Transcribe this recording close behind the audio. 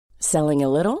Selling a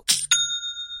little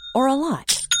or a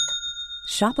lot?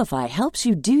 Shopify helps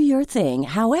you do your thing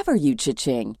however you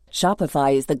cha-ching.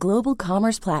 Shopify is the global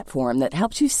commerce platform that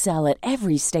helps you sell at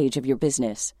every stage of your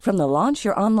business. From the launch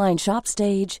your online shop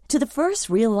stage to the first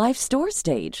real-life store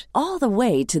stage, all the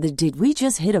way to the did we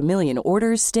just hit a million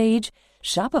orders stage.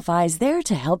 Shopify is there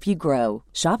to help you grow.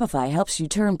 Shopify helps you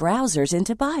turn browsers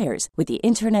into buyers with the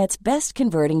internet's best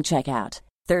converting checkout.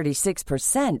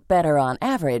 36% better on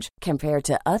average compared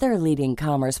to other leading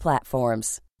commerce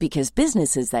platforms. Because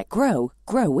businesses that grow,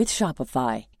 grow with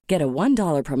Shopify. Get a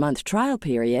 $1 per month trial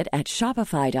period at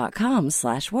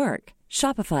shopify.com/work.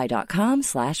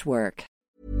 Shopify.com/work.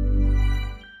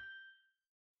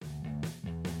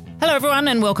 Hello, everyone,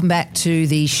 and welcome back to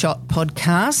the Shot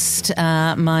Podcast.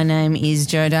 My name is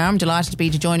Jo Dar. I'm delighted to be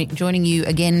joining you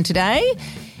again today.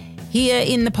 Here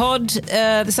in the pod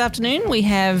this afternoon, we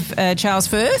have Charles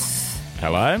Firth.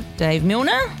 Hello. Dave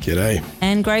Milner. G'day.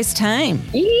 And Grace Tame.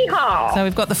 Yeehaw. So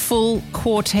we've got the full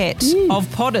quartet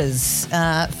of podders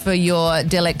for your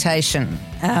delectation.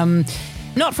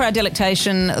 Not for our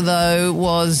delectation, though,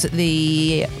 was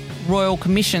the Royal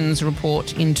Commission's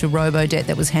report into Robodebt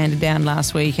that was handed down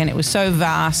last week, and it was so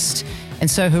vast and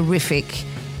so horrific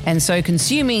and so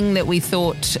consuming that we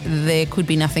thought there could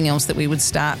be nothing else that we would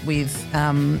start with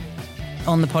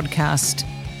on the podcast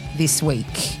this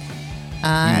week.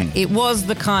 It was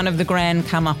the kind of the grand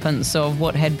comeuppance of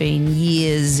what had been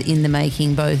years in the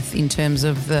making, both in terms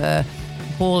of the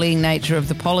appalling nature of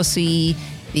the policy,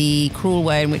 the cruel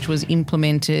way in which was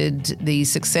implemented, the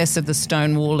success of the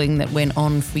stonewalling that went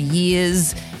on for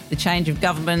years, the change of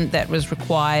government that was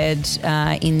required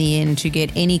in the end to get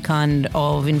any kind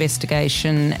of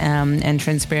investigation and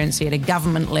transparency at a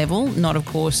government level, not, of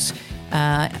course,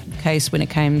 case when it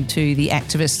came to the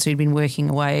activists who'd been working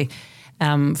away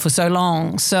for so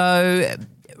long. So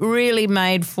really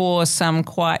made for some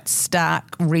quite stark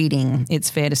reading, it's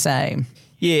fair to say.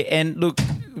 Yeah, and look,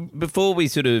 before we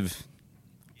sort of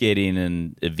get in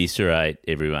and eviscerate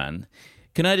everyone,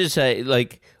 can I just say,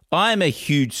 like, I'm a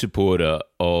huge supporter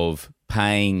of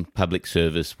paying public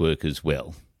service workers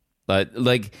well.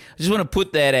 Like I just want to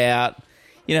put that out.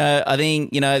 You know, I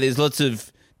think, you know, there's lots of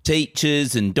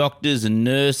teachers and doctors and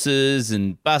nurses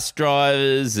and bus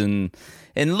drivers and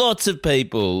lots of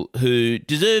people who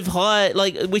deserve high,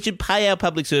 like, we should pay our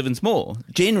public servants more,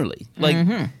 generally. Like,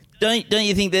 don't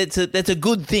you think that's a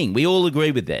good thing? We all agree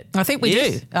with that. I think we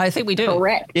do. I think we do.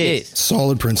 Correct. Yes.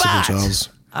 Solid principle, Charles.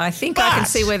 I think I can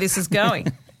see where this is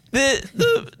going.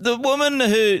 The woman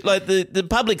who, like, the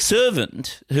public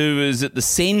servant who was at the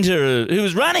centre, who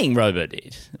was running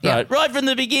Robodebt, right from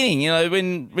the beginning, you know,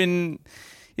 when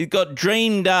it got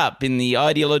dreamed up in the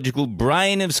ideological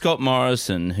brain of Scott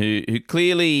Morrison, who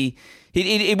clearly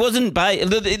it wasn't based.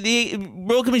 The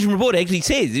Royal Commission report actually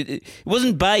says it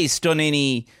wasn't based on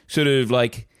any sort of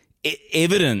like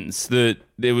evidence that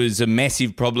there was a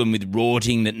massive problem with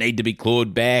rorting that needed to be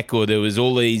clawed back, or there was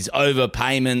all these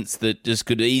overpayments that just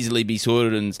could easily be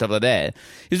sorted and stuff like that.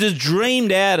 It was just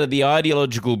dreamed out of the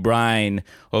ideological brain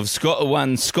of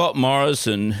Scott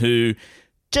Morrison, who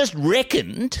just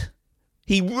reckoned.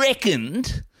 He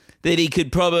reckoned that he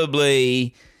could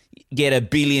probably get $1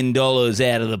 billion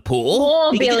out of the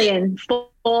poor. $4 billion.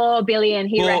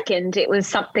 He reckoned it was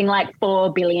something like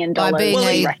 $4 billion. By being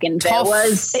he reckoned there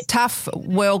was tough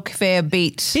welfare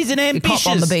beat. He's an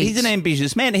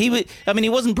ambitious man. He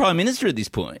wasn't Prime Minister at this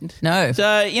point. No.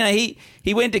 So, you know, he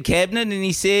went to Cabinet and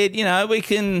he said, you know, we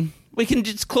can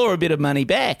just claw a bit of money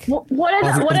back. What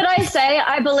did I say?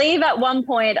 I believe at one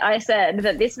point I said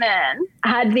that this man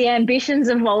had the ambitions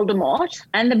of Voldemort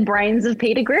and the brains of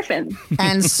Peter Griffin.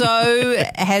 And so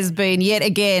has been yet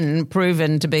again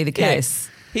proven to be the case. Yeah.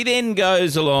 He then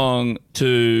goes along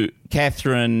to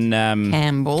Catherine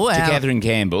Campbell,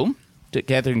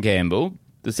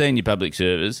 the senior public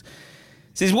service,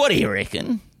 says, what do you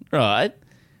reckon? Right.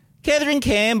 Catherine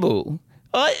Campbell,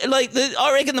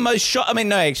 I reckon the most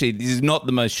actually, this is not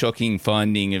the most shocking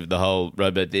finding of the whole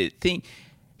Robodebt thing.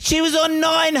 She was on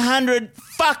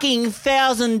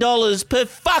 $900,000 per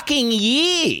fucking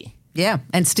year. Yeah,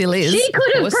 and still is. She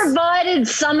could have provided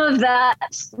some of that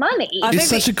money. It's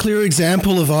such a clear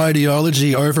example of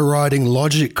ideology overriding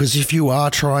logic, because if you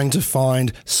are trying to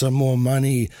find some more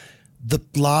money, the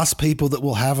last people that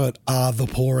will have it are the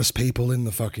poorest people in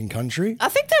the fucking country. I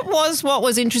think that was what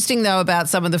was interesting, though, about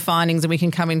some of the findings, and we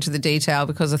can come into the detail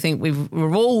because I think we've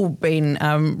all been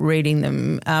reading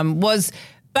them, was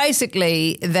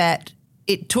basically that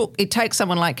it takes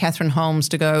someone like Catherine Holmes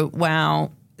to go,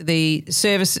 wow, the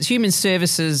human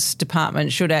services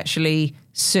department should actually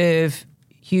serve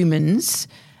humans,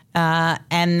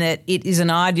 and that it is an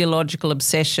ideological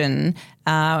obsession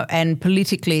and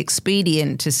politically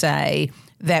expedient to say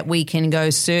that we can go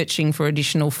searching for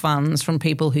additional funds from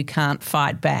people who can't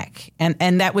fight back. And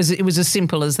it was as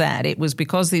simple as that. It was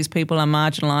because these people are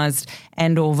marginalised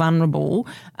and or vulnerable,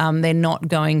 they're not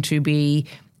going to be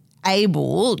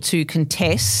able to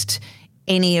contest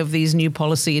any of these new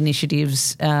policy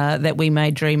initiatives that we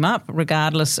may dream up,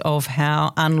 regardless of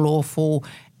how unlawful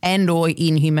and or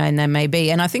inhumane they may be.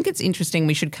 And I think it's interesting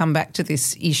we should come back to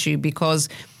this issue because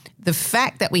the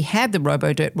fact that we had the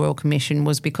Robodebt Royal Commission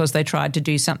was because they tried to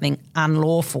do something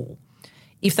unlawful.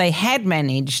 If they had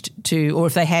managed to, or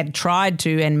if they had tried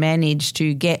to and managed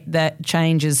to get that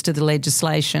changes to the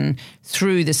legislation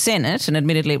through the Senate, and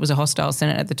admittedly it was a hostile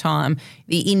Senate at the time,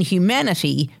 the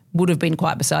inhumanity would have been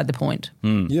quite beside the point.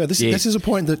 Yeah, this is a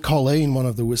point that Colleen, one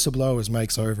of the whistleblowers,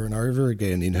 makes over and over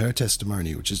again in her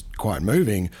testimony, which is quite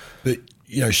moving. But,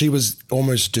 she was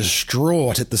almost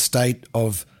distraught at the state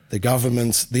of the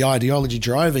government's, the ideology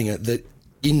driving it, that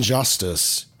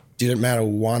injustice didn't matter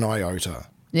one iota.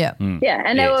 Yeah. Yeah,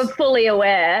 and they were fully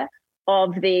aware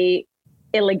of the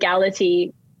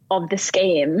illegality of the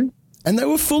scheme. And they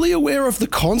were fully aware of the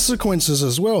consequences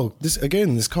as well. This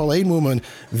Colleen woman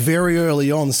very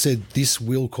early on said this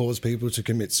will cause people to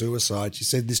commit suicide. She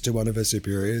said this to one of her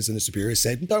superiors, and the superior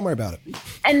said, "Don't worry about it."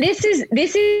 And this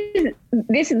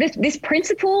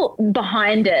principle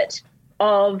behind it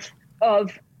of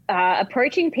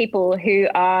approaching people who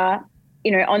are,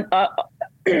 on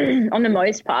the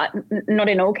most part, not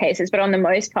in all cases, but on the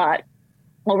most part,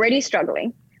 already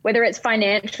struggling, whether it's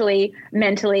financially,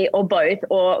 mentally, or both,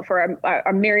 or for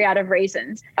a myriad of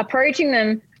reasons, approaching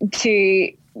them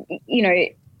to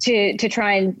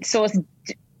try and source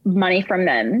money from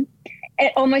them,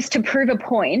 almost to prove a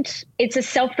point, it's a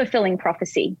self-fulfilling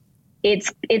prophecy.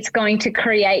 It's going to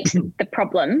create the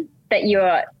problem that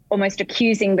you're almost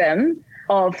accusing them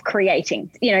of creating.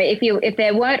 If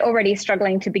they weren't already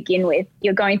struggling to begin with,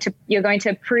 you're going to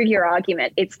prove your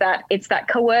argument. It's the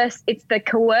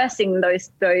coercing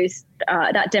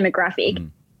that demographic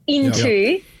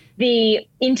into the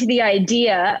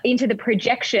idea, into the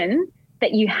projection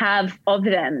that you have of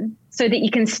them, so that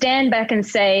you can stand back and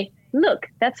say, look,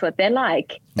 that's what they're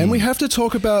like. And we have to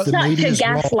talk about the media's media's to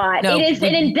gaslight. No, it is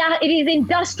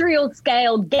industrial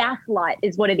scale gaslight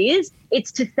is what it is.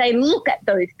 It's to say, look at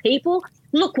those people,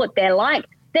 look what they're like.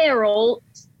 They're all,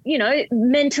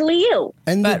 mentally ill.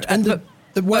 And the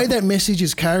way that message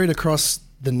is carried across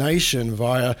the nation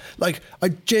via, I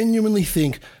genuinely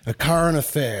think a current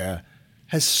affair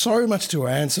has so much to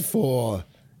answer for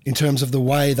in terms of the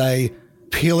way they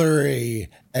pillory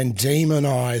and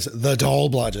demonize the Dole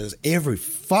Bludgers every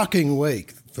fucking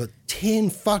week for 10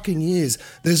 fucking years.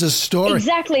 There's a story.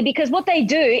 Exactly, because what they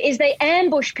do is they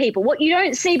ambush people. What you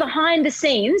don't see behind the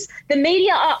scenes, the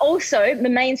media are also, the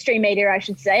mainstream media, I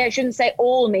should say. I shouldn't say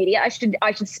all media. I should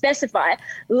specify.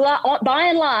 By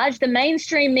and large, the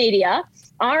mainstream media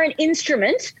are an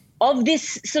instrument of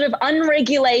this sort of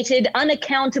unregulated,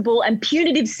 unaccountable and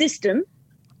punitive system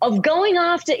of going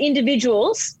after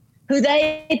individuals who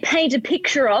they paint a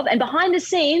picture of, and behind the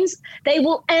scenes, they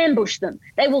will ambush them.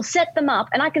 They will set them up.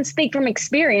 And I can speak from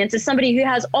experience as somebody who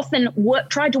has often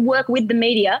tried to work with the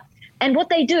media. And what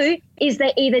they do is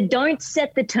they either don't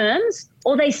set the terms,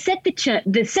 or they set the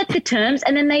terms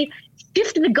and then they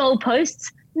shift the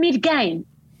goalposts mid-game.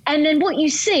 And then what you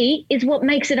see is what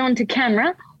makes it onto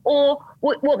camera, or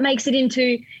what makes it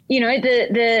into,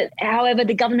 the however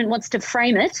the government wants to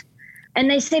frame it. And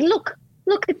they say, look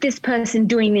at this person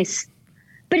doing this.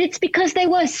 But it's because they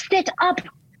were set up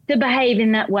to behave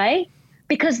in that way,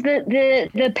 because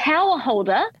the power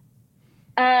holder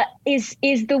is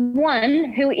the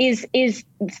one who is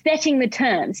setting the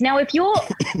terms. Now, if your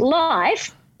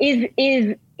life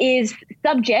is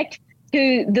subject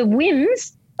to the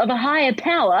whims of a higher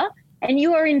power and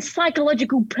you are in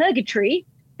psychological purgatory,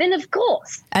 then of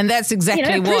course. And that's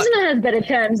exactly what... prisoner has better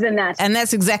terms than that. And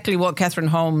that's exactly what Catherine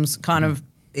Holmes kind of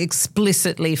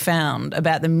explicitly found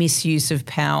about the misuse of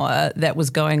power that was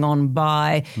going on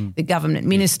by the government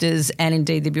ministers and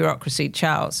indeed the bureaucracy,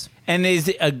 Charles. And there's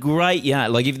a great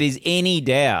yarn. If there's any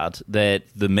doubt that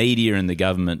the media and the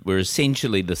government were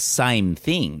essentially the same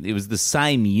thing, it was the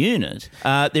same unit,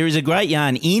 there is a great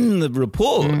yarn in the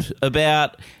report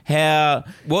about how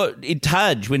when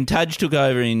Tudge took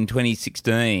over in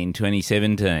 2016,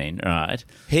 2017, right,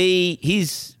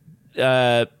 his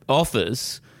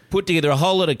office put together a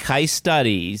whole lot of case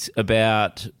studies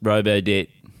about Robodebt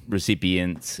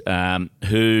recipients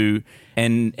who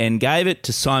and gave it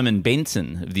to Simon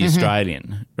Benson of The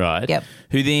Australian, right? Yep.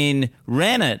 Who then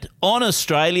ran it on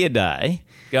Australia Day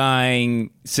going,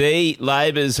 see,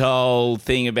 Labor's whole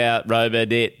thing about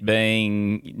Robodebt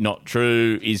being not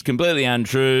true is completely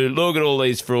untrue. Look at all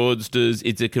these fraudsters.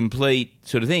 It's a complete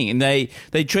sort of thing. And they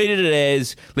treated it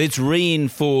as, let's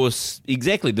reinforce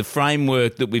exactly the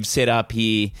framework that we've set up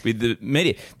here with the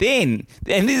media. Then,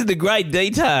 and this is the great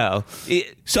detail,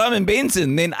 Simon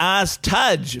Benson then asked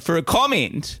Tudge for a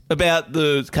comment about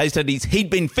the case studies he'd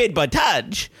been fed by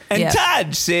Tudge. And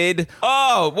Tudge said,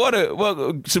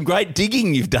 what some great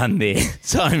digging you've done there,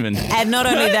 Simon. And not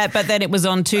only that, but then it was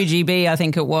on 2GB, I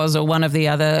think it was, or one of the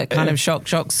other kind of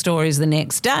shock stories the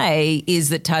next day, is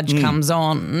that Tudge comes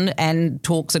on and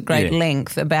talks at great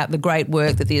length about the great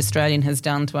work that the Australian has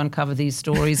done to uncover these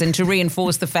stories and to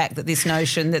reinforce the fact that this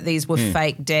notion that these were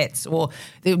fake debts or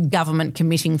the government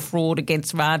committing fraud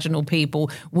against marginal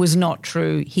people was not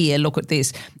true. Here, look at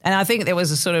this. And I think there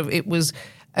was it was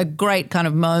a great kind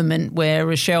of moment where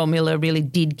Rochelle Miller really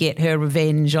did get her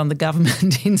revenge on the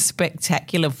government in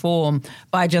spectacular form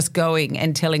by just going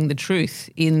and telling the truth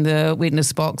in the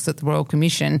witness box at the Royal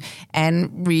Commission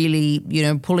and really,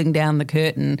 pulling down the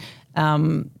curtain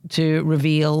to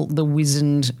reveal the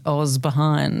wizened Oz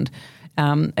behind.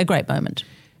 A great moment.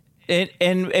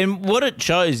 And what it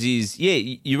shows is,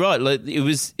 you're right. Like it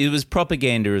was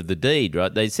propaganda of the deed,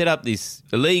 right? They set up this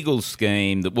illegal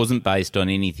scheme that wasn't based on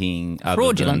anything other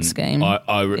fraudulent than, scheme.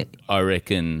 I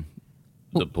reckon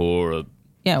the poor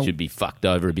should be fucked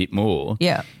over a bit more.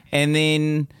 Yeah, and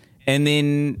then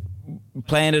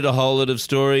planted a whole lot of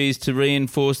stories to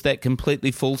reinforce that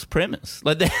completely false premise.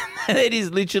 Like that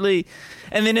is literally,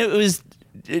 and then it was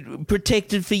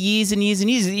protected for years and years and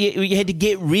years. You had to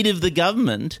get rid of the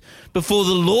government before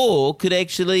the law could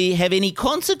actually have any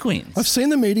consequence. I've seen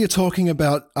the media talking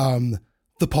about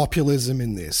the populism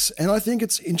in this, and I think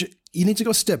you need to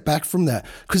go a step back from that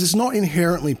because it's not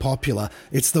inherently popular.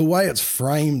 It's the way it's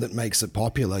framed that makes it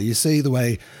popular. You see the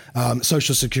way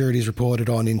Social Security is reported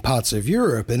on in parts of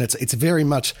Europe, and it's very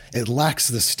much, it lacks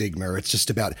the stigma. It's just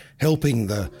about helping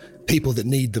the people that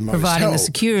need the most providing help. The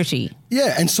security.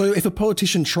 Yeah, and so if a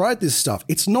politician tried this stuff,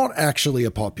 it's not actually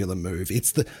a popular move.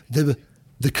 It's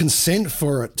the consent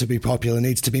for it to be popular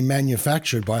needs to be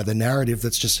manufactured by the narrative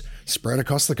that's just spread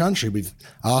across the country with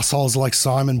assholes like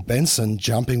Simon Benson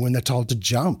jumping when they're told to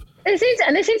jump. There seems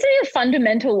to be a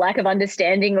fundamental lack of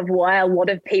understanding of why a lot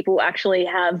of people actually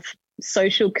have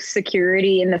social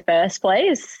security in the first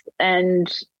place. And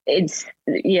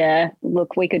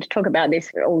look, we could talk about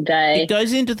this all day. It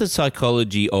goes into the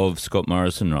psychology of Scott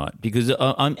Morrison, right? Because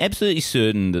I'm absolutely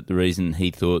certain that the reason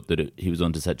he thought that he was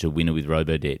onto such a winner with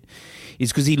Robodebt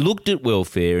is because he looked at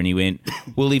welfare and he went,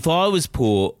 well, if I was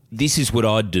poor, this is what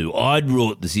I'd do. I'd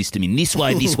rort the system in this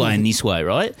way, and this way,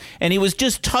 right? And it was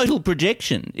just total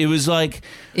projection. It was like,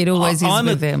 it always is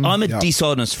with them. I'm a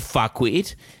dishonest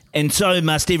fuckwit, and so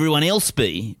must everyone else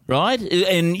be, right?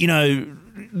 And,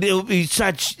 it'll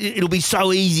be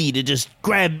so easy to just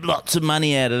grab lots of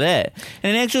money out of that.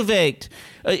 And in actual fact,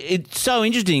 it's so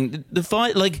interesting. The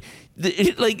fight,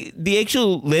 the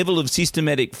actual level of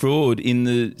systematic fraud in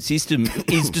the system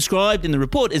is described in the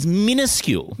report as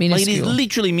minuscule. Like, it is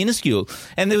literally minuscule.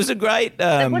 And there was a great.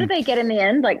 What did they get in the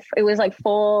end? Like it was like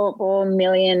 4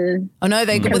 million. Oh no,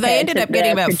 they ended up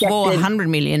getting about 400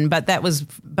 million, but that was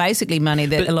basically money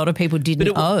that a lot of people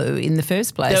didn't owe in the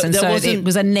first place, and so it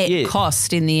was a net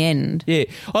cost in the end. Yeah.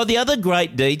 Oh, the other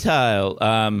great detail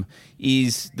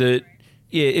is that.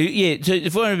 Yeah. So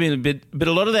 400 million, but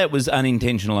a lot of that was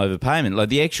unintentional overpayment. Like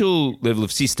the actual level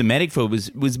of systematic fraud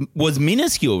was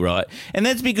minuscule, right? And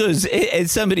that's because, as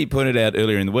somebody pointed out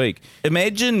earlier in the week,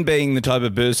 imagine being the type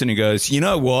of person who goes, you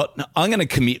know what, I'm going to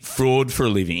commit fraud for a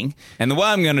living, and the way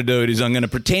I'm going to do it is I'm going to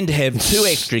pretend to have 2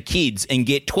 extra kids and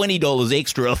get $20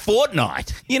 extra a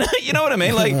fortnight. You know what I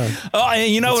mean? Like,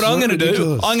 you know what I'm going to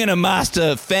do? I'm going to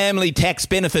master family tax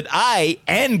benefit A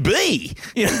and B,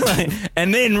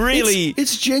 and then really.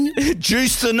 It's genuine.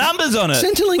 Juice the numbers on it.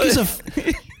 Centrelink is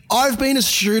I've been a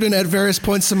student at various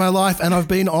points in my life, and I've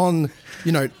been on,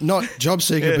 not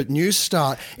JobSeeker, but New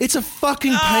Start. It's a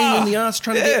fucking pain in the ass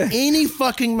trying to get any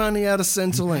fucking money out of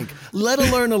Centrelink, let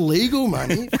alone illegal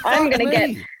money. I'm going to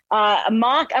get I'm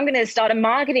going to start a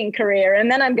marketing career,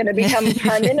 and then I'm going to become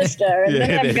Prime Minister, and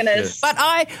then I'm going to.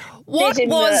 But what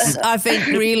was, I think,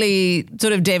 really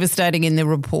sort of devastating in the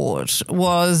report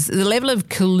was the level of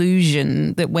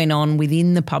collusion that went on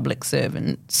within the public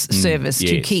service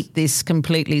to keep this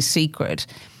completely secret.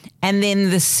 And then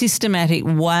the systematic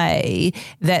way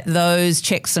that those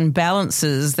checks and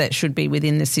balances that should be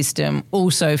within the system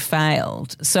also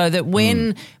failed. So that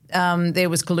when there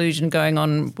was collusion going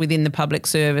on within the public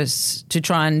service to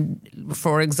try and,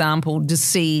 for example,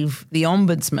 deceive the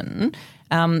Ombudsman,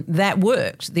 that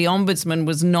worked. The Ombudsman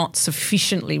was not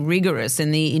sufficiently rigorous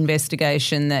in the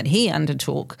investigation that he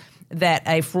undertook, that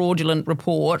a fraudulent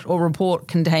report or report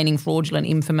containing fraudulent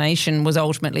information was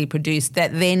ultimately produced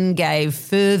that then gave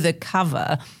further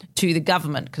cover to the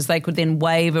government, because they could then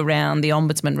wave around the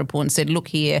Ombudsman report and said, look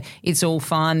here, it's all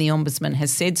fine, the Ombudsman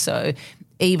has said so,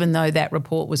 even though that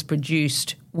report was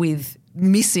produced with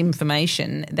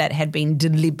misinformation that had been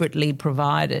deliberately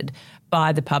provided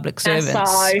by the public servants.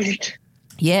 Massaged.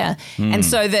 Yeah. And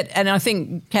so and I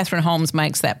think Catherine Holmes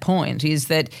makes that point, is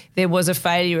that there was a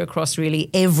failure across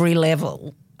really every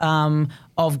level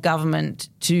of government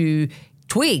to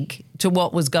twig to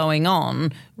what was going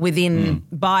on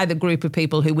by the group of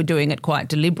people who were doing it quite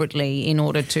deliberately in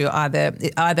order to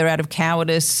either out of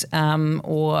cowardice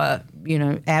or,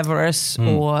 avarice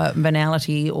or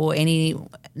banality or any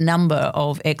number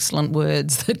of excellent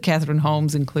words that Catherine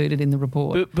Holmes included in the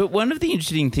report. But one of the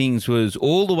interesting things was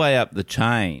all the way up the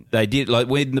chain, they did, like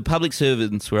when the public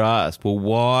servants were asked, well,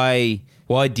 why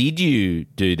did you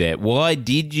do that? Why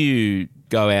did you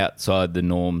go outside the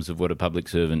norms of what a public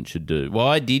servant should do?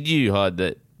 Why did you hide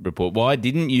that report? Why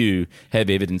didn't you have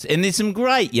evidence? And there's some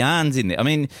great yarns in there. I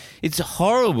mean, it's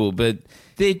horrible, but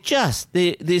they're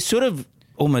sort of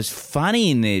almost funny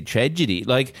in their tragedy.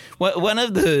 Like one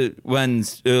of the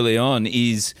ones early on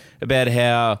is about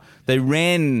how they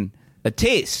ran a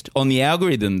test on the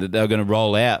algorithm that they were going to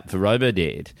roll out for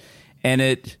Robodebt, and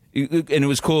it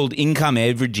was called income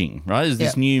averaging, right? It's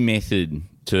this new method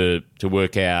to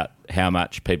work out how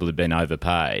much people have been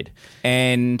overpaid.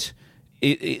 And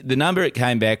the number it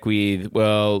came back with,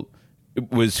 well,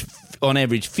 it was on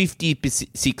average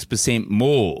 56%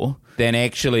 more than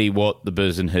actually what the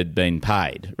person had been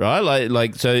paid, right?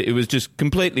 Like so it was just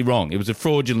completely wrong. It was a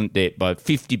fraudulent debt by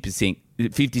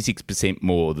 56%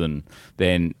 more than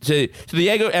so the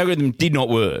algorithm did not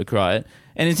work, right?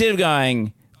 And instead of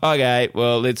going, okay,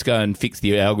 well, let's go and fix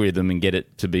the algorithm and get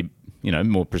it to be,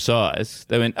 more precise,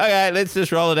 they went, okay, let's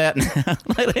just roll it out now.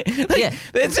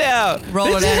 That's how roll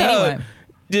it out anyway.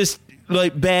 Just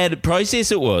like bad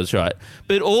process it was, right?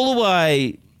 But all the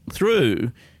way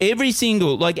through, every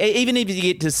single, like even if you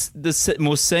get to the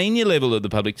more senior level of the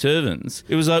public servants,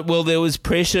 it was like, well, there was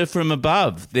pressure from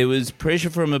above. There was pressure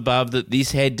from above that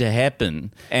this had to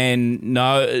happen, and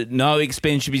no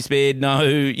expense should be spared.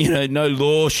 No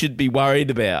law should be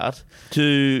worried about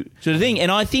to the thing.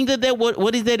 And I think that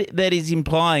what is that is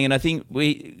implying, and I think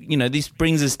this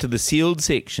brings us to the sealed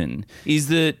section, is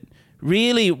that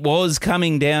really it was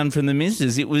coming down from the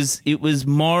ministers. It was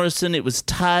Morrison, it was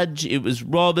Tudge, it was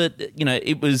Robert,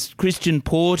 it was Christian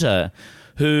Porter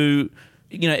who,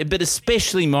 but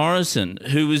especially Morrison,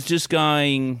 who was just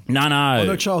going, no. Oh,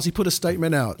 no, Charles, he put a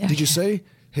statement out. Did you see?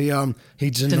 He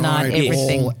denied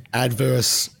everything. All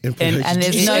adverse implications. And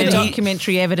there's no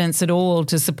documentary evidence at all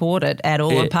to support it at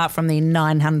all, apart from the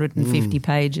 950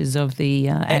 pages of the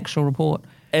actual report.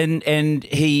 And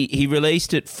he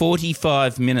released it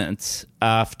 45 minutes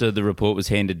after the report was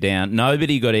handed down.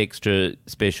 Nobody got extra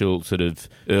special sort of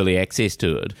early access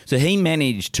to it. So he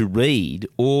managed to read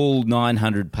all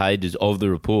 900 pages of the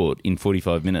report in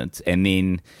 45 minutes and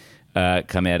then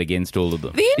come out against all of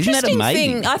them. The interesting Isn't that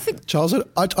amazing? thing, I think, Charles,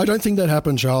 I don't think that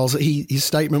happened, Charles. His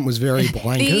statement was very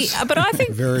blanket. But I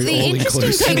think very the interesting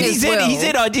all-inclusive. thing he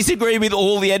said, I disagree with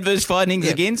all the adverse findings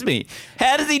against me.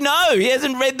 How does he know? He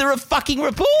hasn't read the fucking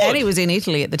report. And he was in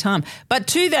Italy at the time. But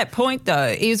to that point,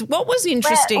 though, is what was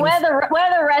interesting. Where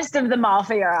the rest of the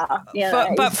mafia are.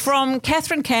 But from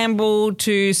Catherine Campbell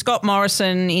to Scott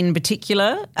Morrison in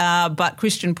particular, but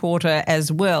Christian Porter as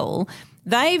well,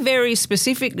 they very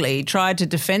specifically tried to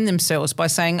defend themselves by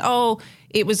saying,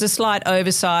 it was a slight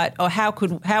oversight, or how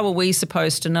were we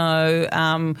supposed to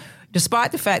know,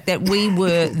 despite the fact that we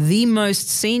were the most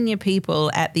senior people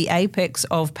at the apex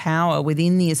of power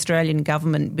within the Australian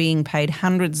government, being paid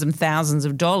hundreds of thousands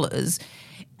of dollars,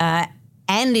 and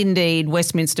indeed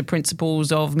Westminster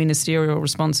principles of ministerial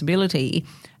responsibility.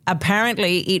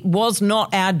 Apparently it was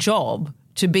not our job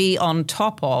to be on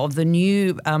top of the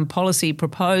new policy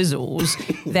proposals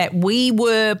that we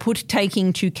were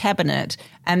taking to Cabinet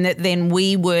and that then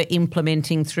we were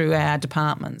implementing through our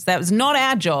departments. That was not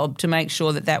our job to make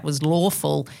sure that that was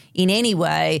lawful in any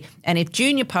way. And if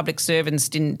junior public servants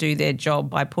didn't do their job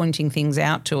by pointing things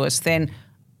out to us, then,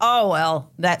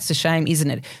 that's a shame, isn't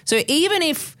it? So even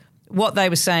if what they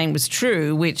were saying was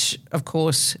true, which, of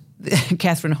course,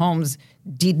 Catherine Holmes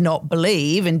did not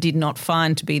believe and did not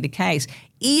find to be the case,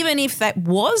 even if that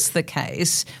was the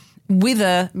case, with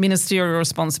a ministerial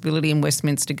responsibility in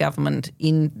Westminster government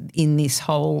in this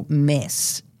whole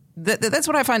mess, that's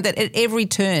what I find, that at every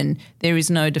turn there is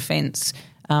no defence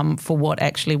for what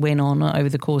actually went on over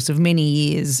the course of many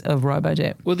years of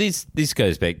Robodebt. Well, this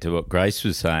goes back to what Grace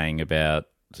was saying about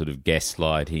sort of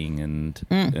gaslighting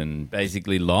and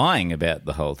basically lying about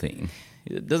the whole thing,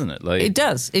 doesn't it? Like, it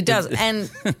does. And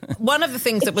one of the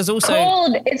things that was also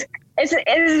it's a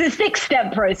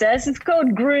 6-step process. It's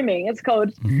called grooming. It's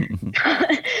called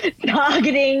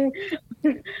targeting.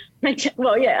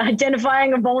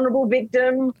 Identifying a vulnerable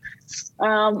victim,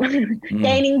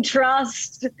 gaining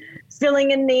trust,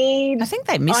 filling a need. I think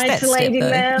they missed isolating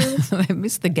that step, them. They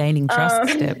missed the gaining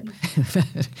trust step.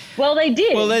 Well, they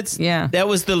did. Well, that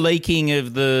was the leaking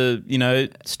of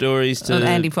the stories to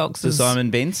Andy Fox's, to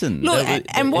Simon Benson. Look,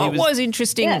 what was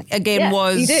interesting was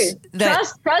that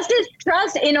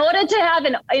trust. In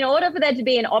order for there to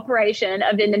be an operation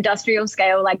of an industrial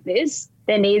scale like this,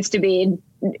 there needs to be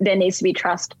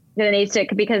trust.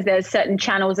 Because there's certain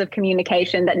channels of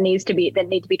communication that need to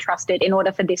be trusted in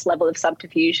order for this level of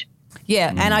subterfuge.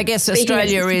 Yeah, and I guess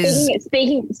Australia is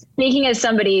speaking as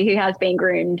somebody who has been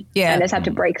groomed and has had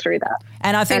to break through that.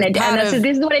 And I think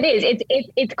this is what it is.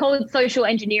 It's called social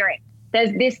engineering.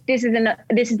 There's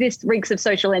this reeks of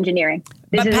social engineering.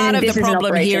 But part of the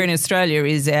problem here in Australia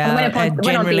is our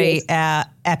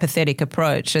apathetic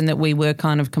approach, and that we were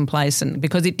kind of complacent,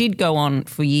 because it did go on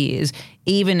for years,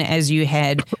 even as you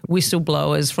had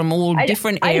whistleblowers from all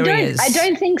different areas. I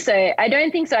don't think so.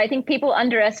 I think people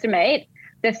underestimate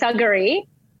the thuggery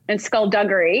and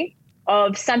skullduggery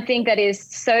of something that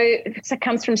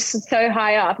comes from so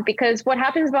high up, because what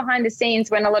happens behind the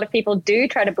scenes when a lot of people do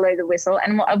try to blow the whistle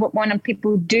and when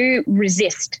people do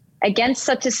resist against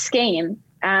such a scheme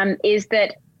is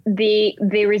that the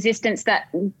resistance that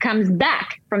comes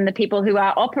back from the people who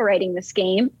are operating the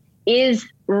scheme is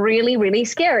really, really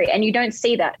scary. And you don't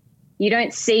see that. You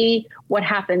don't see what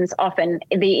happens often,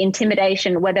 the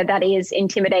intimidation, whether that is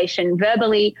intimidation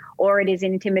verbally or it is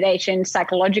intimidation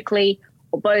psychologically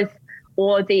or both,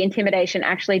 or the intimidation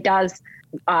actually does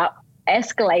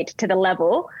escalate to the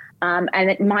level,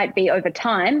 and it might be over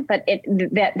time, but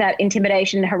that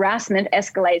intimidation harassment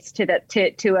escalates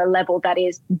to a level that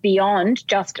is beyond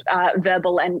just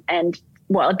verbal and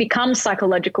it becomes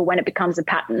psychological when it becomes a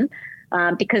pattern,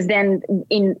 because then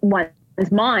in one's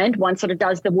mind, one sort of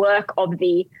does the work of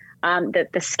the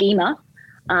schema,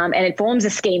 and it forms a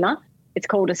schema. It's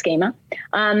called a schema.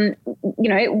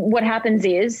 What happens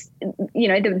is,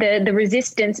 the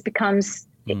resistance becomes,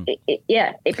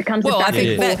 it becomes. Well, I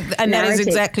think that is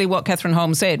exactly what Catherine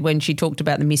Holmes said when she talked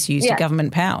about the misuse of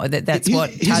government power. That's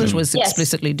what Tudge was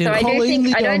explicitly doing. So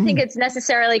I don't think it's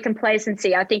necessarily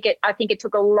complacency. I think it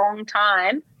took a long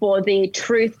time for the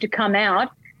truth to come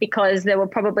out, because there were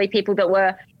probably people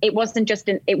that it wasn't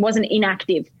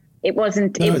inactive. It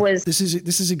wasn't. No, it was. This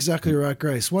is exactly right,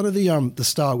 Grace. One of the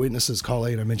star witnesses,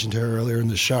 Colleen, I mentioned her earlier in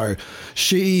the show.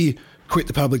 She quit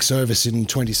the public service in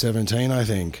 2017, I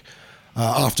think,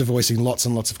 after voicing lots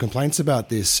and lots of complaints about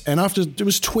this. And after it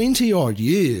was 20 odd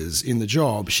years in the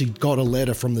job, she got a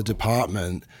letter from the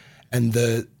department, and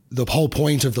the whole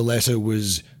point of the letter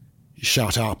was,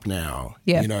 shut up now.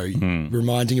 Yeah.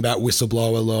 Reminding about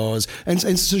whistleblower laws,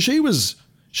 and so she was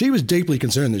deeply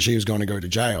concerned that she was going to go to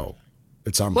jail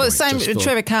at some point. Well, the same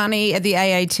Trevor Carney at the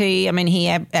AAT. I mean, he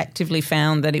actively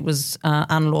found that it was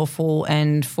unlawful,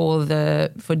 and for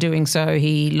doing so,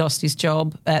 he lost his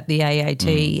job at the AAT.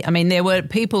 I mean, there were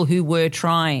people who were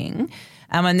trying,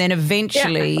 and then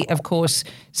eventually, of course,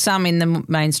 some in the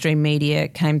mainstream media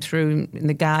came through, in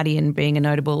The Guardian being a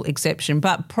notable exception.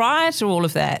 But prior to all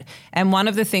of that, and one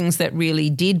of the things that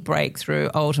really did break through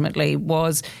ultimately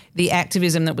was the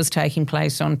activism that was taking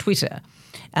place on Twitter.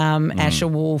 Asher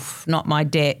Wolf, Not My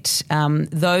Debt,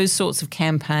 those sorts of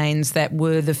campaigns that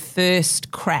were the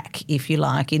first crack, if you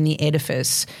like, in the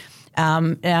edifice.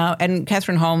 And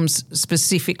Catherine Holmes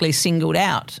specifically singled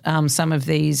out some of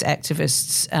these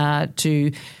activists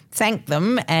to thank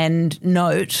them and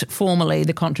note formally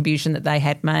the contribution that they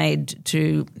had made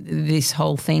to this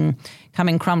whole thing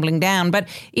coming crumbling down. But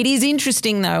it is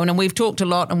interesting, though, and we've talked a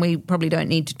lot, and we probably don't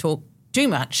need to talk too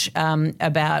much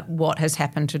about what has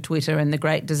happened to Twitter and the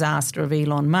great disaster of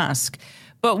Elon Musk.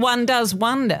 But one does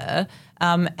wonder,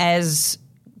 as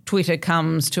Twitter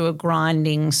comes to a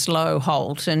grinding, slow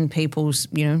halt and people,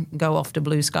 go off to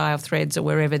Blue Sky or Threads or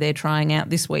wherever they're trying out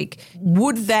this week,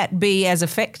 would that be as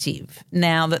effective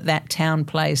now that town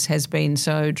place has been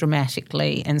so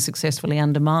dramatically and successfully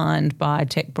undermined by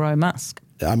tech bro Musk?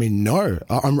 I mean, no.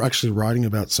 I'm actually writing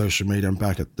about social media. I'm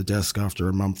back at the desk after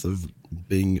a month of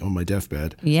being on my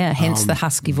deathbed. Yeah, hence the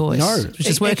husky voice. No. Which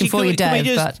is working for you,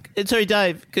 Dave. Sorry,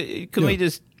 Dave, can we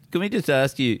just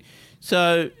ask you,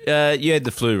 so you had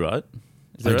the flu, right?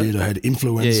 I did. I had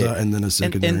influenza and then a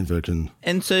secondary infection.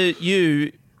 And so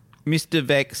you Mr.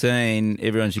 Vaccine,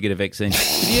 everyone should get a vaccine.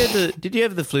 Did you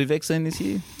have the flu vaccine this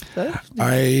year,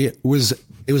 Dave?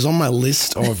 It was on my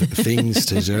list of things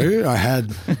to do. I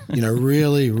had,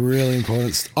 really, really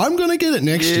important. I'm going to get it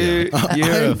next year.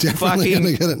 I'm definitely going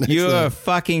to get it next year. You're a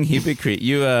fucking hypocrite.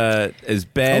 You are as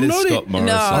bad as Scott Morrison.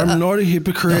 No, I'm not a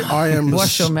hypocrite. I am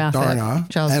wash your mouth stoner.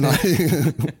 Charles.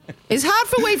 It's hard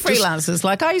for we freelancers.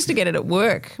 Like, I used to get it at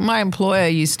work. My employer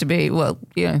used to be,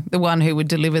 the one who would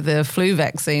deliver the flu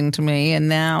vaccine to me, and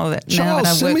now that Charles,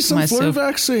 I send work me for some myself, flu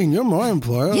vaccine. You're my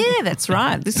employer. Yeah, that's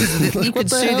right. This is you could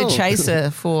sue the chaser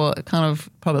for kind of,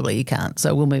 probably you can't.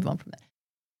 So we'll move on from that.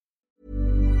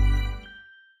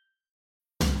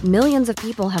 Millions of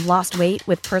people have lost weight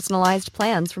with personalized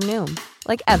plans from Noom.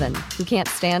 Like Evan, who can't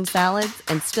stand salads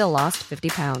and still lost 50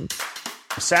 pounds.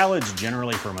 Salads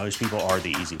generally for most people are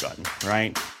the easy button,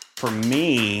 right? For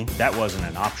me, that wasn't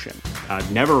an option. I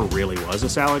never really was a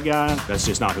salad guy. That's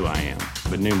just not who I am.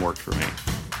 But Noom worked for me.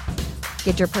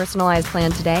 Get your personalized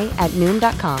plan today at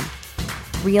Noom.com.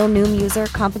 Real Noom user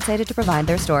compensated to provide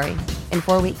their story. In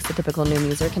 4 weeks, the typical Noom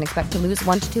user can expect to lose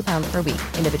 1 to 2 pounds per week.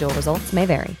 Individual results may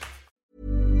vary.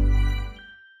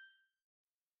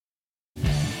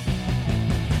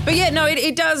 But yeah, no,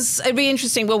 it'd be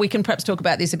interesting. Well, we can perhaps talk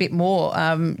about this a bit more,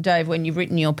 Dave, when you've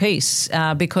written your piece,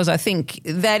 because I think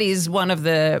that is one of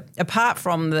the, apart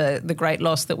from the great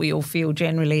loss that we all feel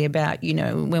generally about,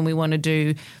 when we want to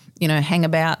do, hang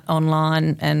about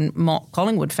online and mock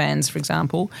Collingwood fans, for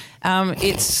example,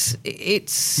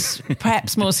 it's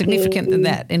perhaps more significant than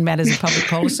that in matters of public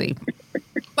policy.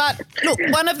 But look,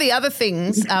 one of the other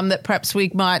things that perhaps we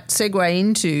might segue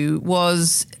into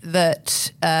was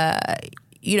that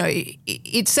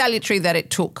it's salutary that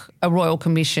it took a royal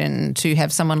commission to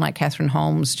have someone like Catherine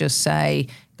Holmes just say,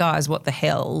 guys, what the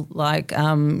hell? Like,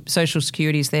 Social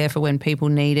Security is there for when people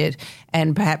need it,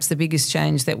 and perhaps the biggest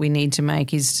change that we need to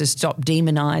make is to stop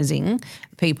demonising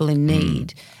people in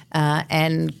need.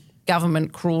 And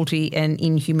government cruelty and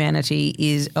inhumanity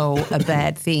is a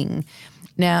bad thing.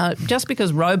 Now, just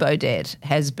because Robodebt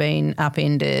has been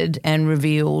upended and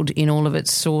revealed in all of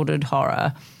its sordid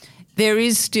horror, there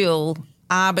is still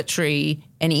arbitrary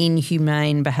and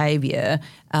inhumane behaviour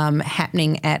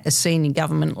happening at a senior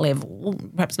government level,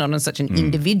 perhaps not on such an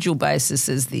individual basis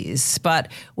as this, but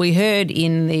we heard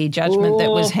in the judgment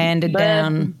that was handed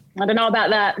down. I don't know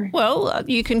about that. Well,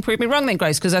 you can prove me wrong then,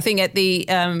 Grace, because I think at the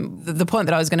point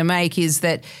that I was going to make is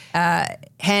that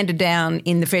handed down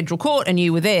in the federal court, and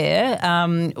you were there,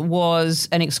 was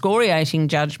an excoriating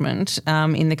judgment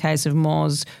in the case of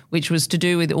Moz, which was to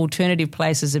do with alternative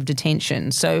places of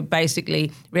detention. So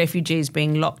basically refugees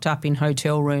being locked up in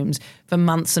hotel rooms for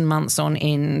months and months on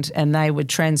end, and they were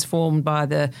transformed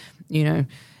by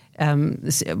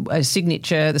a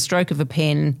signature, the stroke of a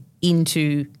pen,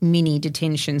 into mini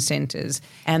detention centres.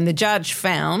 And the judge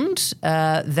found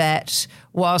that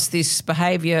whilst this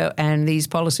behaviour and these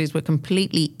policies were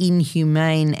completely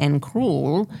inhumane and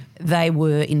cruel, they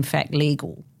were in fact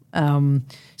legal.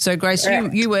 So, Grace,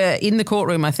 you were in the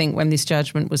courtroom, I think, when this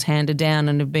judgment was handed down,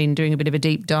 and have been doing a bit of a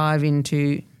deep dive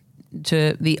into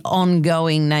the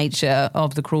ongoing nature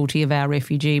of the cruelty of our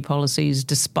refugee policies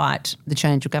despite the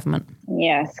change of government.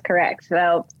 Yes, correct.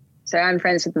 Well, so I'm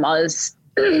friends with Moz.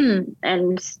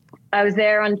 And I was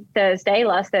there on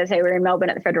last Thursday. We were in Melbourne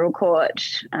at the federal court.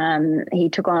 He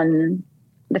took on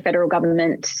the federal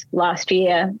government last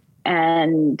year.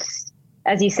 And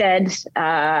as you said,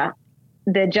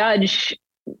 the judge,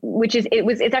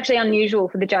 it's actually unusual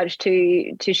for the judge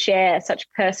to share such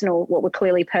what were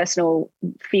clearly personal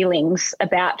feelings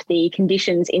about the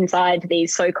conditions inside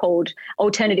these so-called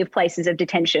alternative places of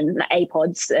detention,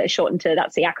 APODs, shortened to,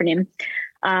 that's the acronym.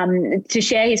 To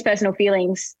share his personal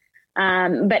feelings.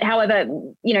 But however,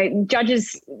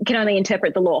 judges can only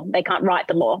interpret the law. They can't write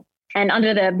the law. And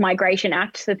under the Migration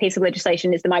Act, the piece of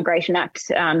legislation is the Migration Act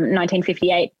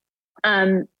 1958,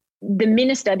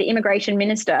 the immigration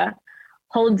minister,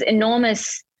 holds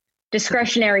enormous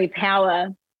discretionary power.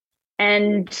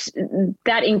 And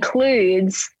that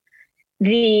includes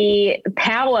the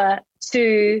power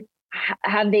to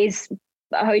have these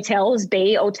hotels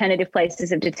be alternative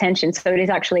places of detention, so it is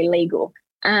actually legal.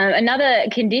 Another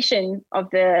condition of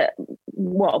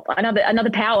another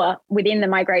power within the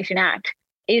Migration Act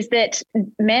is that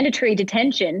mandatory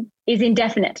detention is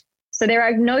indefinite. So there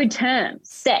are no terms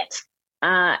set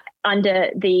under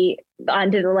the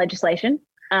legislation.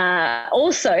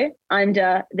 Also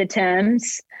under the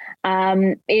terms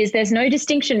is there's no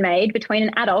distinction made between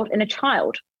an adult and a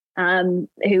child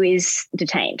who is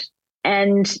detained.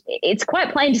 And it's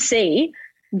quite plain to see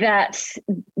that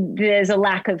there's a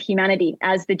lack of humanity,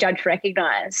 as the judge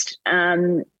recognised.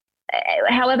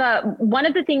 However, one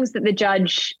of the things that the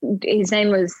judge, his name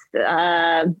was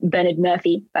Bernard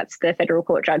Murphy, that's the federal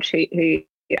court judge who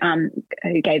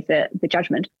gave the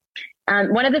judgment.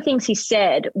 One of the things he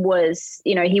said was,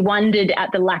 he wondered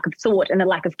at the lack of thought and the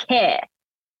lack of care.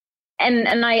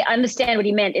 And I understand what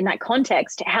he meant in that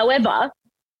context. However,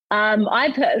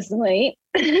 I personally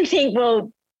think,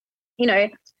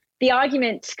 the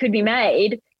argument could be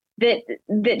made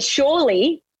that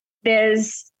surely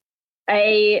there's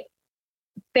a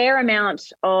fair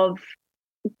amount of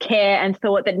care and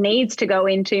thought that needs to go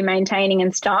into maintaining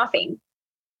and staffing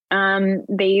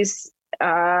these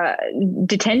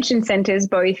detention centres,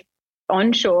 both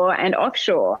onshore and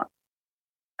offshore,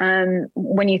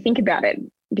 when you think about it,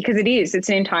 because it's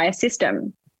an entire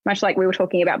system, much like we were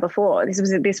talking about before. This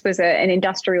was an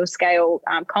industrial scale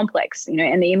complex,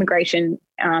 and the immigration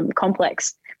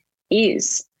complex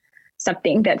is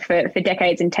something that for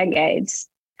decades and decades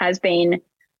has been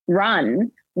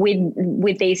run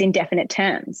with these indefinite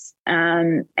terms.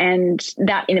 And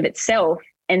that in of itself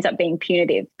ends up being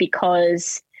punitive,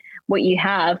 because what you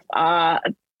have are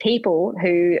people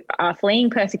who are fleeing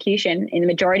persecution in the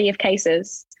majority of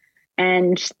cases,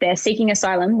 and they're seeking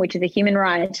asylum, which is a human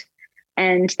right,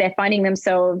 and they're finding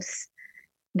themselves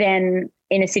then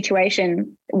in a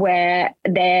situation where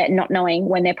they're not knowing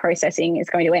when their processing is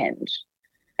going to end.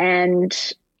 And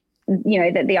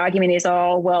the argument is,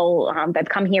 they've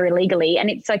come here illegally. And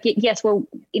it's like, yes,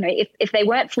 if they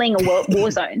weren't fleeing a war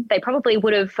zone, they probably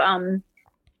would have gone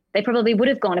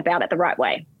about it the right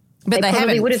way. But they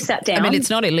probably would have sat down. I mean, it's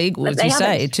not illegal, as you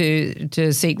say,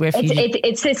 to seek refuge.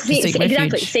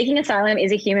 Exactly. Seeking asylum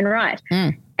is a human right.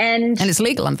 And it's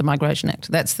legal under the Migration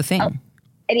Act. That's the thing.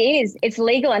 It is. It's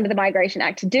legal under the Migration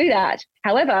Act to do that.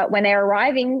 However, when they're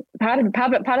arriving, part of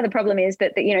the problem is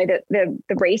that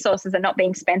the resources are not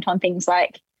being spent on things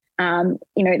like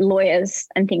lawyers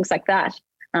and things like that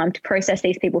to process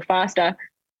these people faster.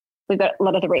 We've got a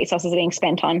lot of the resources are being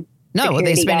spent on. No,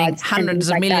 they're spending hundreds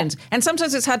of millions. And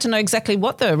sometimes it's hard to know exactly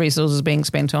what the resources are being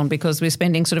spent on, because we're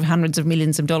spending sort of hundreds of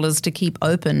millions of dollars to keep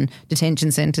open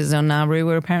detention centres on Nauru,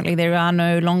 where apparently there are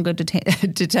no longer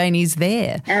detainees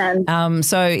there.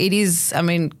 So it is,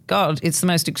 it's the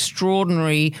most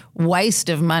extraordinary waste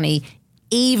of money,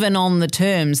 even on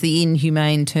the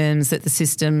inhumane terms that the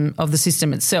system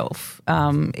itself.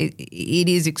 It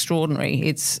is extraordinary.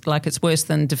 It's like it's worse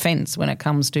than defence when it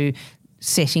comes to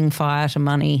setting fire to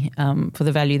money for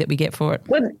the value that we get for it.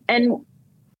 And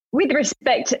with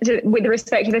respect to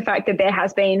the fact that there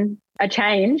has been a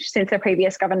change since the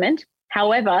previous government,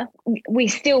 however, we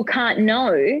still can't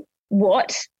know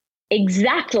what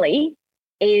exactly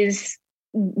is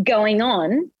going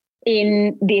on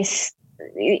in this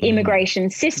immigration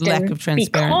system, lack of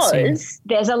transparency. Because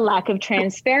there's a lack of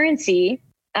transparency.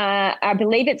 I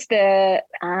believe it's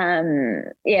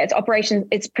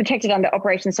it's protected under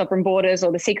Operation Sovereign Borders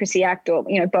or the Secrecy Act, or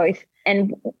both.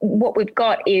 And what we've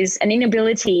got is an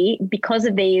inability, because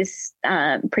of these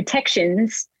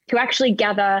protections, to actually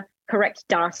gather correct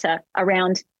data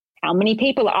around how many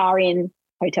people are in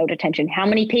hotel detention, how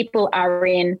many people are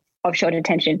in offshore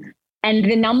detention, and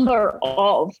the number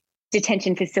of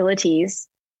detention facilities,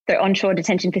 so onshore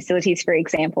detention facilities, for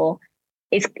example,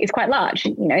 is quite large.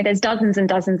 There's dozens and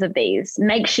dozens of these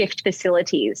makeshift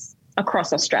facilities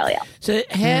across Australia. So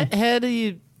how do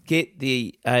you get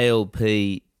the ALP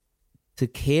to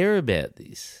care about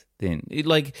this then?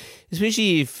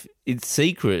 Especially if it's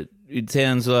secret, it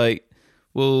sounds like,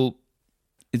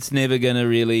 it's never going to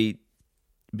really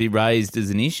be raised as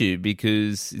an issue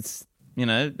because it's,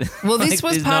 Well, this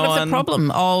was part of the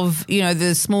problem of,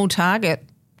 the small target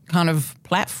kind of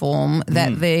platform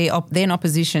that the then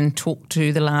opposition took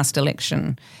to the last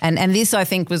election. And this, I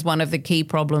think, was one of the key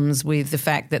problems with the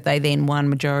fact that they then won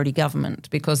majority government,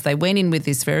 because they went in with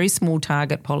this very small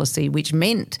target policy, which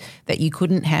meant that you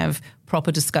couldn't have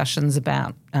proper discussions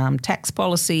about tax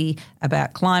policy,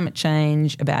 about climate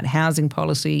change, about housing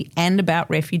policy, and about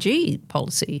refugee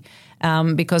policy,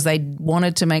 because they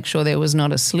wanted to make sure there was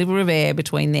not a sliver of air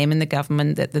between them and the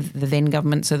government, that the then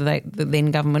government, so that the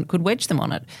then government could wedge them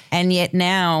on it. And yet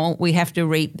now we have to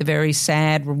reap the very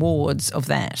sad rewards of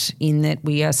that, in that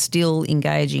we are still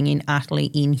engaging in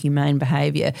utterly inhumane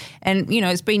behaviour. And,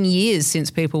 it's been years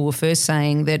since people were first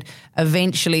saying that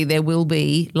eventually there will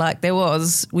be, like there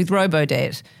was with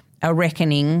Robodebt, a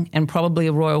reckoning and probably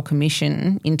a royal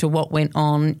commission into what went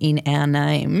on in our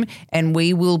name, and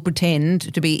we will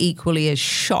pretend to be equally as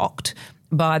shocked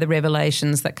by the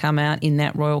revelations that come out in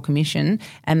that royal commission,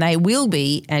 and they will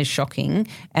be as shocking,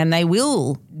 and they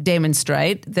will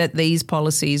demonstrate that these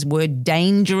policies were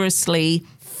dangerously,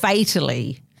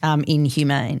 fatally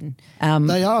inhumane.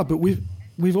 They are, but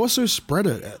we've also spread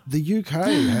it. The UK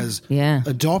has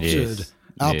adopted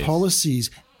our policies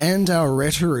and our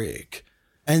rhetoric,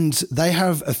 and they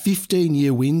have a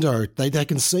 15-year window. They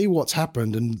can see what's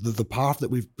happened and the path that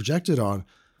we've projected on.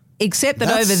 Except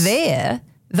that over there,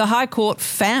 the High Court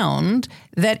found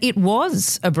that it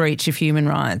was a breach of human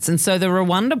rights, and so the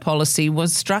Rwanda policy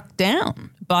was struck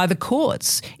down by the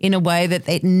courts in a way that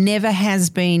it never has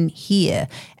been here,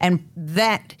 and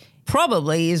that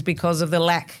probably is because of the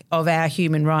lack of our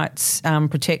human rights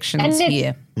protections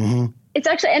here. Mm-hmm. It's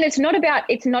actually, and it's not about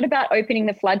opening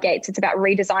the floodgates. It's about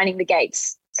redesigning the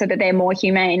gates so that they're more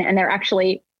humane, and they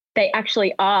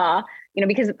actually are,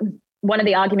 because one of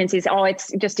the arguments is,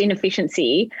 it's just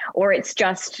inefficiency, or it's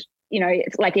just,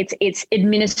 it's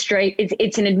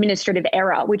an administrative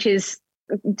error, which is,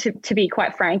 to be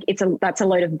quite frank, that's a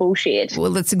load of bullshit.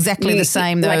 Well, it's exactly the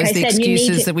same though as the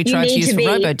excuses that we try to use for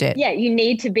Robodebt. Yeah,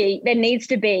 there needs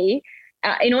to be.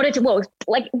 In order to,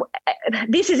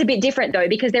 this is a bit different though,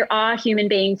 because there are human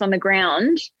beings on the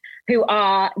ground who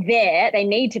are there. They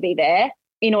need to be there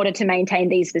in order to maintain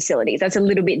these facilities. That's a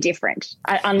little bit different.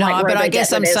 Unlike but I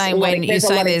guess I'm saying when you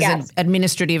say there's an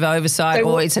administrative oversight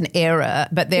or it's an error,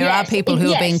 but there are people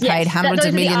who are being paid hundreds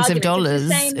of millions of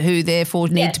dollars who therefore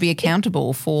need to be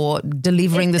accountable for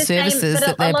delivering the services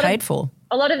that they're paid for.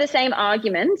 A lot of the same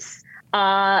arguments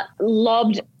are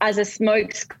lobbed as a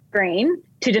smokescreen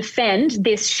to defend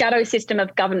this shadow system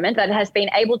of government that has been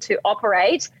able to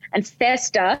operate and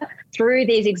fester through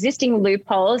these existing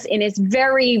loopholes in its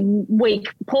very weak,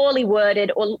 poorly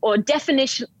worded or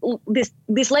definition,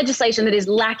 this legislation that is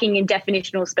lacking in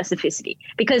definitional specificity,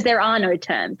 because there are no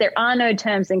terms. There are no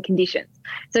terms and conditions.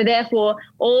 So therefore,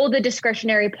 all the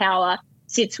discretionary power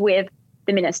sits with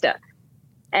the minister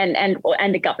and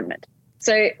the government.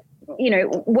 So,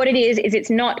 what it is it's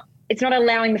not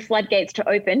allowing the floodgates to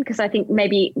open, because I think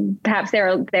perhaps there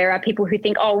are people who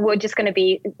think, we're just going to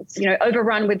be,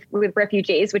 overrun with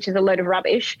refugees, which is a load of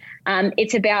rubbish.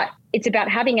 It's about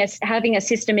having a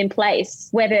system in place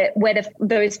where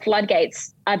those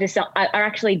floodgates are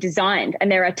actually designed,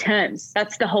 and there are terms.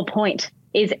 That's the whole point.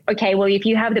 Is, okay, well, if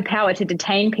you have the power to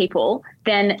detain people,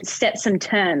 then set some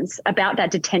terms about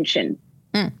that detention.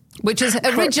 Which is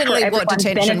originally what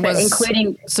detention was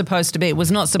supposed to be. It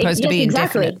was not supposed to be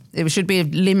indefinite. It should be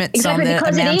limits on the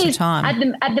amount of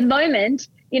time. At the moment,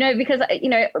 because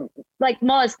like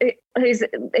Moz, who's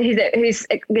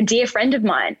a dear friend of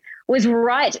mine, was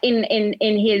right in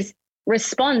his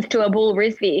response to Abul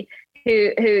Rizvi,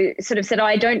 who sort of said,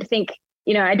 I don't think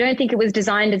it was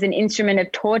designed as an instrument of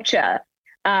torture,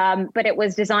 but it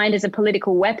was designed as a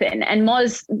political weapon. And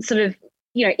Moz sort of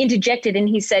interjected, and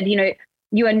he said,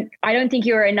 I don't think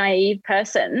you're a naive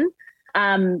person.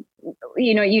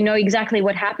 You know exactly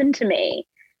what happened to me.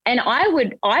 And I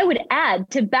would add,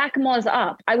 to back Moz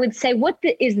up, I would say,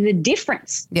 is the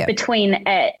difference between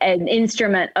an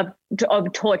instrument of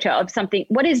torture, of something?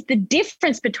 What is the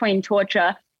difference between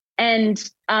torture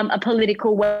and a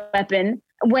political weapon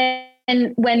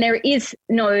when there is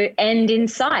no end in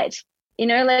sight?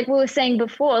 Like we were saying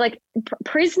before,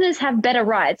 prisoners have better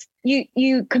rights.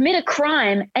 You commit a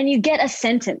crime and you get a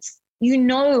sentence.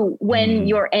 When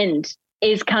your end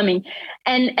is coming,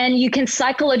 and you can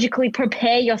psychologically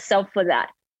prepare yourself for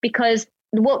that, because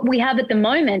what we have at the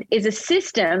moment is a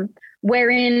system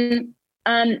wherein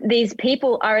these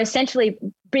people are essentially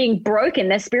being broken.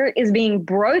 Their spirit is being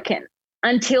broken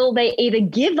until they either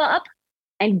give up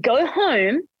and go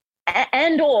home,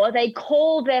 or they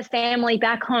call their family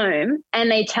back home and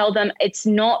they tell them it's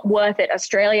not worth it.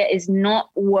 Australia is not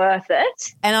worth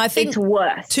it. And I think it's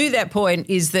worth. To that point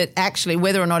is that actually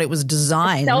whether or not it was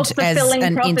designed as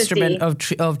an instrument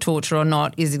of torture or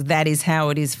not, that is how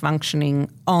it is functioning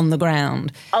on the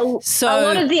ground. A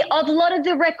lot of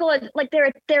the records,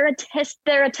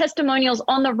 there are testimonials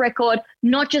on the record,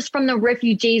 not just from the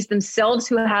refugees themselves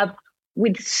who have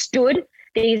withstood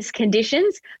these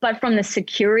conditions, but from the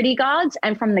security guards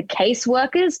and from the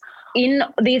caseworkers in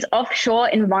these offshore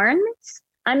environments.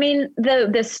 I mean,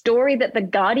 the story that The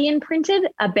Guardian printed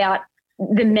about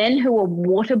the men who were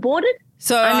waterboarded.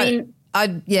 So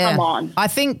come on. I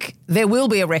think there will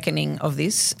be a reckoning of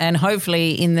this, and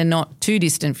hopefully in the not too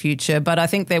distant future, but I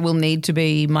think there will need to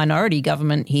be minority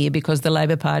government here, because the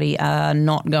Labor Party are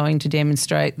not going to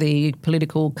demonstrate the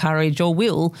political courage or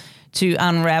will to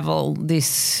unravel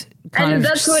this kind of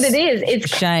that's what it is.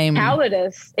 It's shame.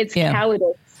 Cowardice. It's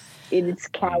cowardice. It's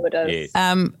cowardice.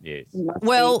 Yes.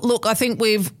 Well, look, I think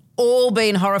we've all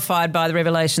been horrified by the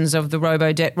revelations of the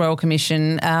Robodebt Royal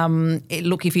Commission.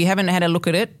 Look, if you haven't had a look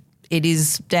at it, it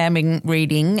is damning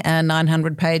reading,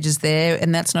 900 pages there,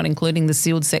 and that's not including the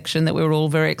sealed section that we were all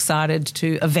very excited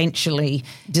to eventually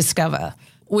discover.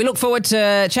 We look forward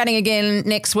to chatting again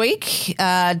next week.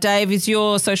 Dave, is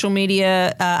your social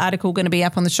media article going to be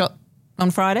up on the shop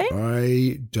on Friday?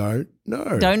 I don't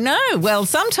know. Don't know. Well,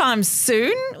 sometime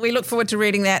soon. We look forward to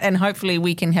reading that, and hopefully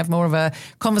we can have more of a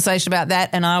conversation about that,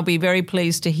 and I'll be very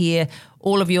pleased to hear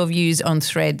all of your views on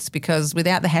Threads, because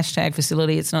without the hashtag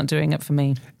facility, it's not doing it for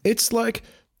me. It's like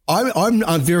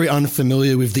I'm very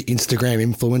unfamiliar with the Instagram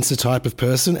influencer type of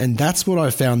person, and that's what I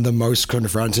found the most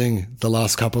confronting the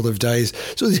last couple of days.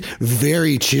 So these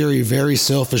very cheery, very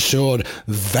self-assured,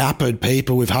 vapid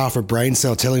people with half a brain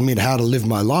cell telling me how to live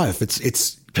my life.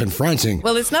 It's confronting.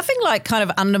 Well, it's nothing like kind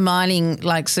of undermining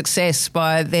like success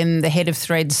by then the head of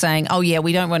Threads saying, oh, yeah,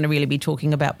 we don't want to really be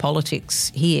talking about politics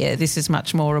here. This is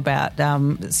much more about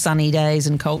sunny days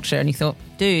and culture. And you thought,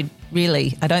 dude,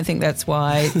 really? I don't think that's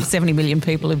why 70 million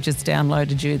people have just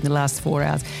downloaded you in the last 4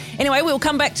 hours. Anyway, we'll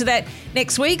come back to that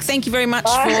next week. Thank you very much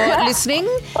for listening.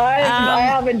 I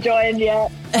haven't joined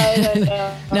yet.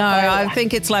 No, I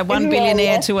think it's like one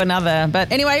billionaire to another.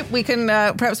 But anyway, we can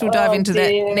perhaps we'll dive into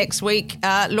that next week.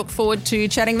 Look forward to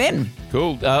chatting then.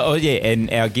 Cool. Oh, yeah,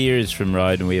 and our gear is from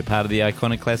Rode, and we are part of the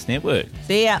Iconoclast Network.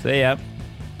 See ya. See ya.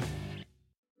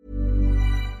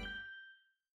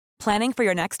 Planning for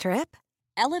your next trip?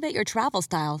 Elevate your travel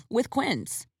style with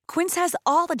Quince. Quince has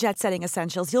all the jet-setting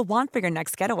essentials you'll want for your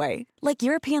next getaway, like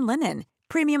European linen,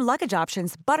 premium luggage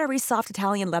options, buttery soft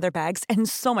Italian leather bags, and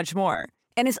so much more.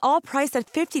 And is all priced at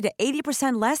 50 to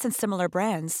 80% less than similar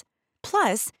brands.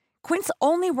 Plus, Quince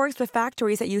only works with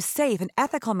factories that use safe and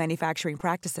ethical manufacturing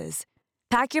practices.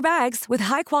 Pack your bags with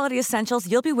high-quality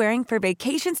essentials you'll be wearing for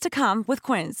vacations to come with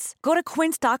Quince. Go to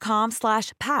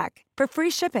quince.com/pack for free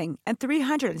shipping and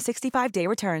 365-day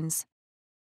returns.